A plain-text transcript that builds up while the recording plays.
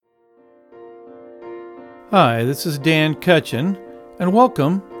Hi, this is Dan Cutchin, and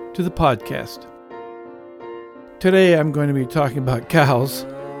welcome to the podcast. Today I'm going to be talking about cows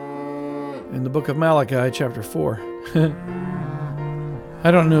in the book of Malachi, chapter 4.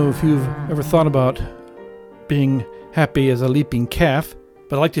 I don't know if you've ever thought about being happy as a leaping calf,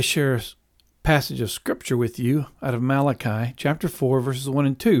 but I'd like to share a passage of scripture with you out of Malachi, chapter 4, verses 1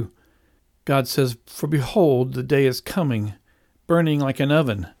 and 2. God says, "For behold, the day is coming, burning like an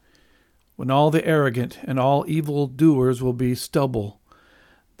oven, when all the arrogant and all evil doers will be stubble.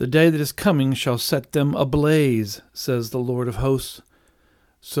 The day that is coming shall set them ablaze, says the Lord of hosts,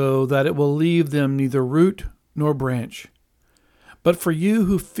 so that it will leave them neither root nor branch. But for you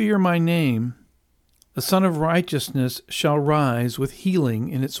who fear my name, the Son of Righteousness shall rise with healing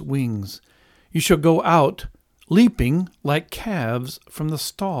in its wings. You shall go out leaping like calves from the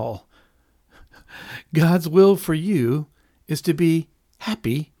stall." God's will for you is to be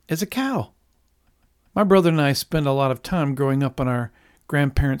happy as a cow. My brother and I spent a lot of time growing up on our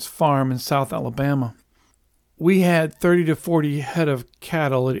grandparents' farm in South Alabama. We had 30 to 40 head of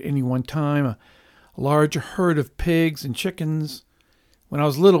cattle at any one time, a large herd of pigs and chickens. When I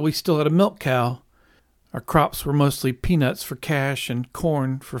was little, we still had a milk cow. Our crops were mostly peanuts for cash and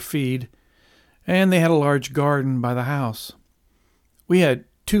corn for feed, and they had a large garden by the house. We had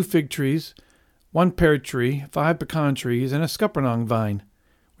 2 fig trees, 1 pear tree, 5 pecan trees, and a scuppernong vine,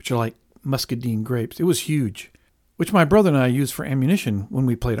 which are like muscadine grapes. It was huge, which my brother and I used for ammunition when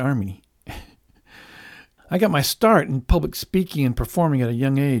we played army. I got my start in public speaking and performing at a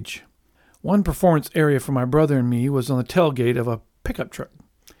young age. One performance area for my brother and me was on the tailgate of a pickup truck.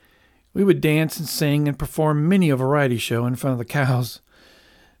 We would dance and sing and perform many a variety show in front of the cows.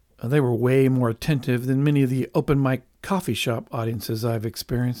 They were way more attentive than many of the open mic coffee shop audiences I've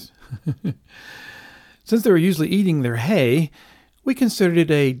experienced. Since they were usually eating their hay, we considered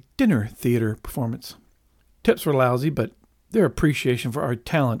it a dinner theater performance. Tips were lousy, but their appreciation for our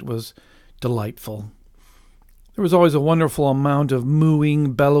talent was delightful. There was always a wonderful amount of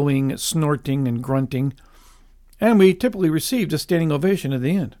mooing, bellowing, snorting, and grunting, and we typically received a standing ovation at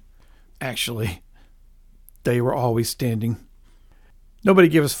the end. Actually, they were always standing. Nobody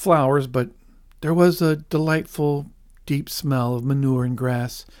gave us flowers, but there was a delightful, deep smell of manure and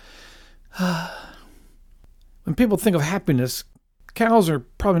grass. When people think of happiness, cows are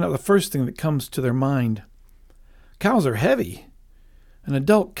probably not the first thing that comes to their mind. Cows are heavy. An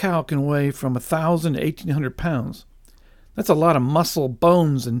adult cow can weigh from 1,000 to 1,800 pounds. That's a lot of muscle,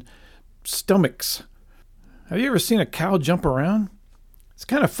 bones, and stomachs. Have you ever seen a cow jump around? It's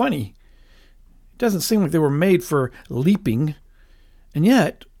kind of funny. It doesn't seem like they were made for leaping. And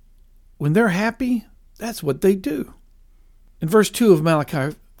yet, when they're happy, that's what they do. In verse 2 of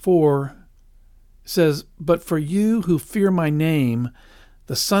Malachi 4, says, "But for you who fear my name,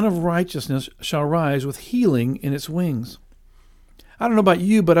 the Son of Righteousness shall rise with healing in its wings." I don't know about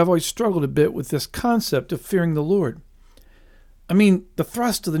you, but I've always struggled a bit with this concept of fearing the Lord. I mean, the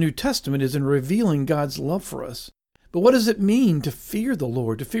thrust of the New Testament is in revealing God's love for us. But what does it mean to fear the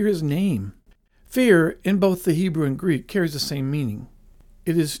Lord, to fear his name? Fear, in both the Hebrew and Greek, carries the same meaning.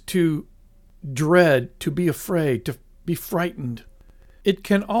 It is to dread, to be afraid, to be frightened. It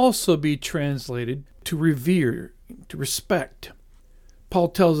can also be translated to revere, to respect. Paul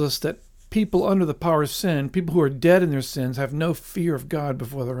tells us that people under the power of sin, people who are dead in their sins, have no fear of God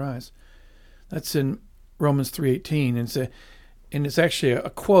before their eyes. That's in Romans 3:18, and it's actually a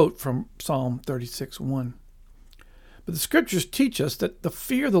quote from Psalm 36:1. But the scriptures teach us that the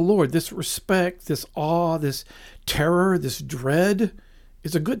fear of the Lord, this respect, this awe, this terror, this dread,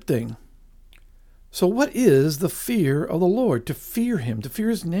 is a good thing. So what is the fear of the Lord? To fear him, to fear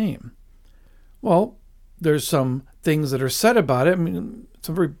his name. Well, there's some things that are said about it. I mean,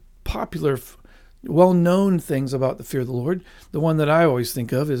 some very popular, well-known things about the fear of the Lord. The one that I always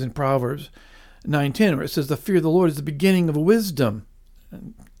think of is in Proverbs 9:10, where it says, "The fear of the Lord is the beginning of wisdom."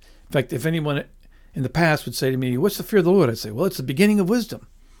 In fact, if anyone in the past would say to me, "What's the fear of the Lord?" I'd say, "Well, it's the beginning of wisdom."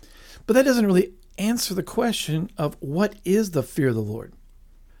 But that doesn't really answer the question of what is the fear of the Lord.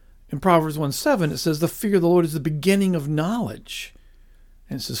 In Proverbs 1:7, it says, "The fear of the Lord is the beginning of knowledge."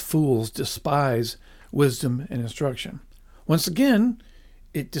 And it says, "Fools despise wisdom and instruction." Once again,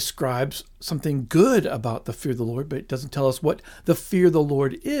 it describes something good about the fear of the Lord, but it doesn't tell us what the fear of the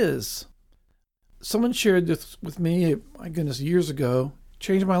Lord is. Someone shared this with me, my goodness, years ago.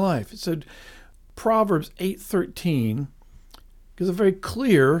 Changed my life. It said, Proverbs 8:13 gives a very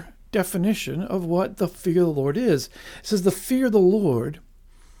clear definition of what the fear of the Lord is. It says, "The fear of the Lord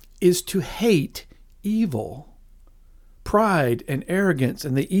is to hate evil, pride and arrogance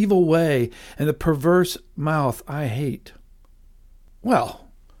and the evil way and the perverse mouth I hate."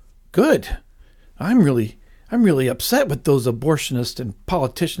 Well, good. I'm really I'm really upset with those abortionists and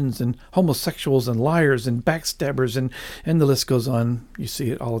politicians and homosexuals and liars and backstabbers and the list goes on. You see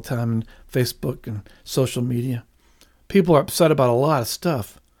it all the time on Facebook and social media. People are upset about a lot of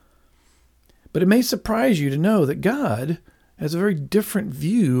stuff. But it may surprise you to know that God has a very different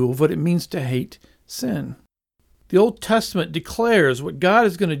view of what it means to hate sin. The Old Testament declares what God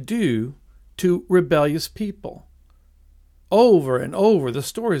is going to do to rebellious people. Over and over, the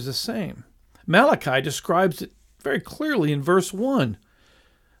story is the same. Malachi describes it very clearly in verse 1.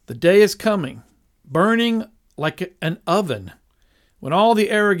 The day is coming, burning like an oven, when all the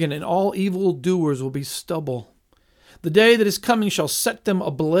arrogant and all evil doers will be stubble. The day that is coming shall set them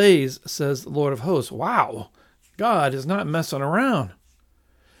ablaze, says the Lord of hosts. Wow, God is not messing around.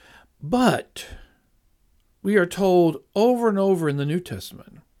 But we are told over and over in the New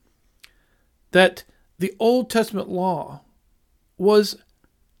Testament that the Old Testament law was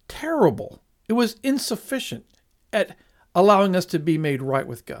terrible. It was insufficient at allowing us to be made right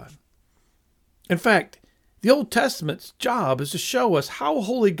with God. In fact, the Old Testament's job is to show us how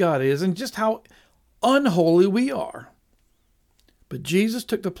holy God is and just how unholy we are. But Jesus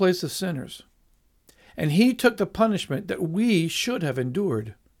took the place of sinners, and he took the punishment that we should have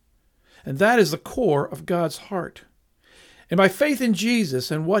endured. And that is the core of God's heart. And by faith in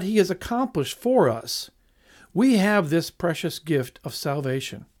Jesus and what he has accomplished for us, we have this precious gift of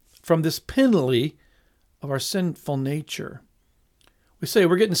salvation from this penalty of our sinful nature. We say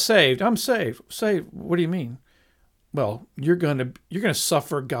we're getting saved. I'm saved. Saved. What do you mean? Well, you're going to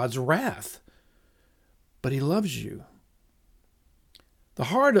suffer God's wrath. But he loves you. The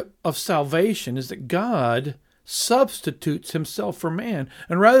heart of salvation is that God substitutes himself for man,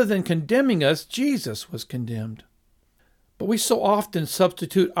 and rather than condemning us, Jesus was condemned. But we so often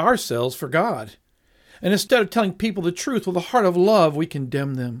substitute ourselves for God. And instead of telling people the truth with a heart of love, we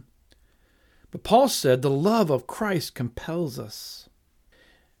condemn them. But Paul said the love of Christ compels us.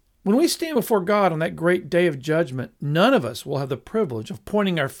 When we stand before God on that great day of judgment, none of us will have the privilege of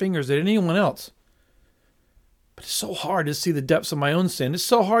pointing our fingers at anyone else. But it's so hard to see the depths of my own sin. It's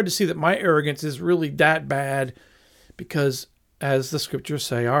so hard to see that my arrogance is really that bad because, as the scriptures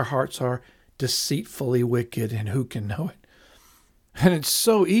say, our hearts are deceitfully wicked, and who can know it? And it's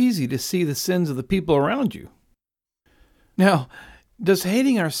so easy to see the sins of the people around you. Now, does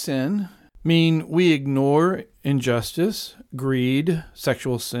hating our sin mean we ignore injustice, greed,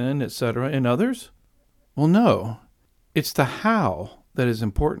 sexual sin, etc. in others? Well, no. It's the how that is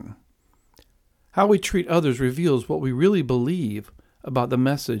important. How we treat others reveals what we really believe about the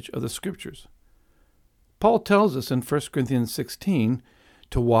message of the Scriptures. Paul tells us in 1 Corinthians 16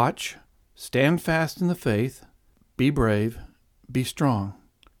 to watch, stand fast in the faith, be brave, be strong.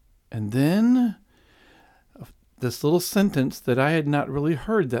 And then this little sentence that I had not really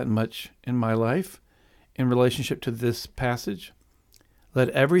heard that much in my life in relationship to this passage, let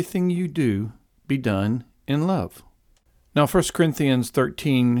everything you do be done in love. Now, 1 Corinthians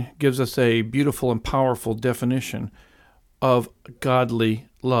 13 gives us a beautiful and powerful definition of godly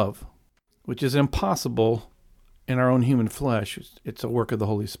love, which is impossible in our own human flesh. It's a work of the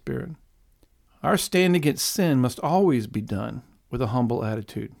Holy Spirit. Our stand against sin must always be done with a humble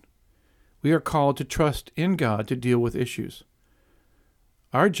attitude. We are called to trust in God to deal with issues.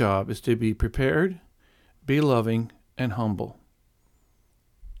 Our job is to be prepared, be loving, and humble.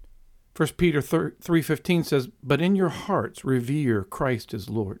 1 Peter 3:15 says, "But in your hearts revere Christ as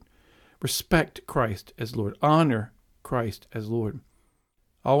Lord. Respect Christ as Lord. Honor Christ as Lord.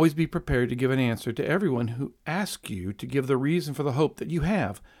 Always be prepared to give an answer to everyone who asks you to give the reason for the hope that you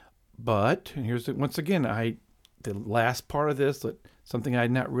have. But," and here's once again, the last part of this, something I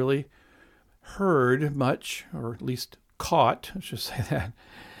had not really heard much, or at least caught, I should say that.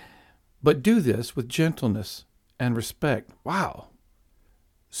 "But do this with gentleness and respect." Wow.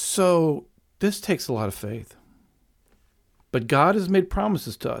 So this takes a lot of faith. But God has made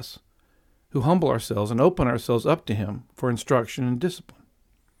promises to us who humble ourselves and open ourselves up to him for instruction and discipline.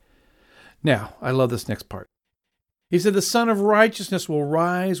 Now, I love this next part. He said, "The Son of Righteousness will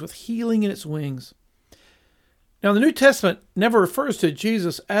rise with healing in its wings." Now, the New Testament never refers to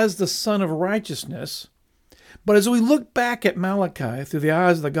Jesus as the Son of Righteousness, but as we look back at Malachi through the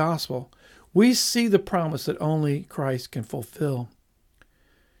eyes of the gospel, we see the promise that only Christ can fulfill.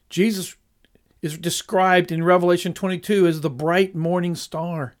 Jesus is described in Revelation 22 as the bright morning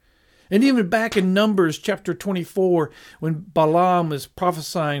star. And even back in Numbers chapter 24, when Balaam was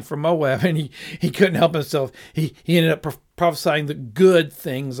prophesying for Moab, and he couldn't help himself, he ended up prophesying the good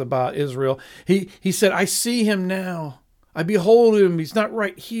things about Israel. He said, "I see him now. I behold him. He's not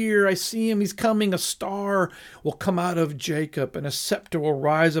right here. I see him. He's coming. A star will come out of Jacob, and a scepter will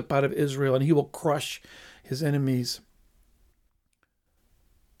rise up out of Israel, and he will crush his enemies.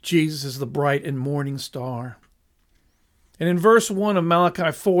 Jesus is the bright and morning star. And in verse 1 of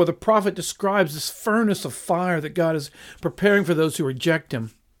Malachi 4, the prophet describes this furnace of fire that God is preparing for those who reject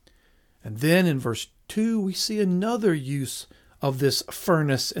him. And then in verse 2, we see another use of this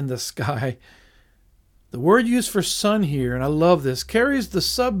furnace in the sky. The word used for sun here, and I love this, carries the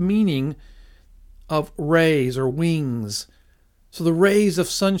sub-meaning of rays or wings. So the rays of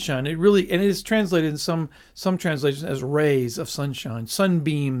sunshine, and it is translated in some translations as rays of sunshine,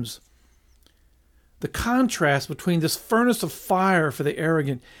 sunbeams. The contrast between this furnace of fire for the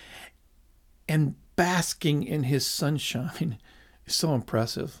arrogant and basking in his sunshine is so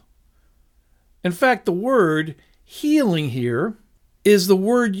impressive. In fact, the word healing here is the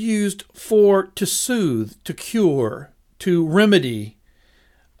word used for to soothe, to cure, to remedy.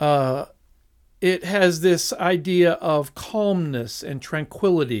 It has this idea of calmness and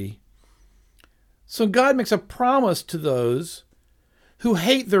tranquility. So God makes a promise to those who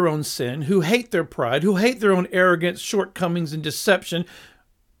hate their own sin, who hate their pride, who hate their own arrogance, shortcomings, and deception.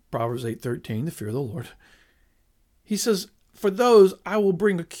 Proverbs 8:13, the fear of the Lord. He says, for those I will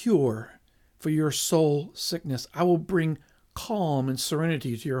bring a cure for your soul sickness. I will bring calm and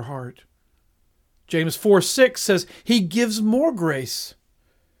serenity to your heart. James 4:6 says, he gives more grace.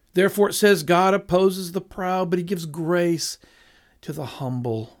 Therefore it says, God opposes the proud, but he gives grace to the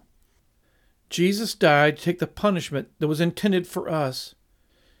humble. Jesus died to take the punishment that was intended for us.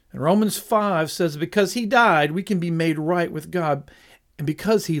 And Romans 5 says, because he died, we can be made right with God. And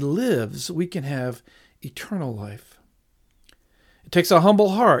because he lives, we can have eternal life. It takes a humble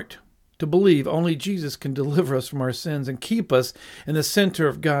heart to believe only Jesus can deliver us from our sins and keep us in the center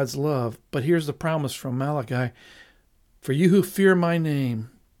of God's love. But here's the promise from Malachi. For you who fear my name,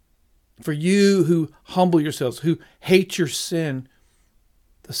 for you who humble yourselves, who hate your sin,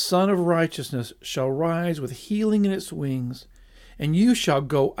 the Son of Righteousness shall rise with healing in its wings, and you shall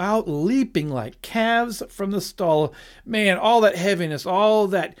go out leaping like calves from the stall. Man, all that heaviness, all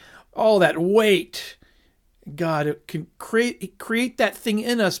that weight, God can create that thing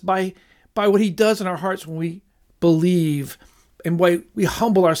in us by what he does in our hearts when we believe and why we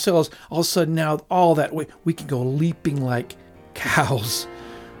humble ourselves. All of a sudden now, all that weight, we can go leaping like cows.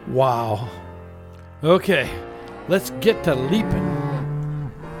 Wow. Okay, let's get to leaping.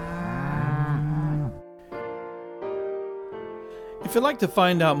 If you'd like to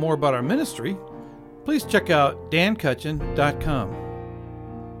find out more about our ministry, please check out dancutchin.com.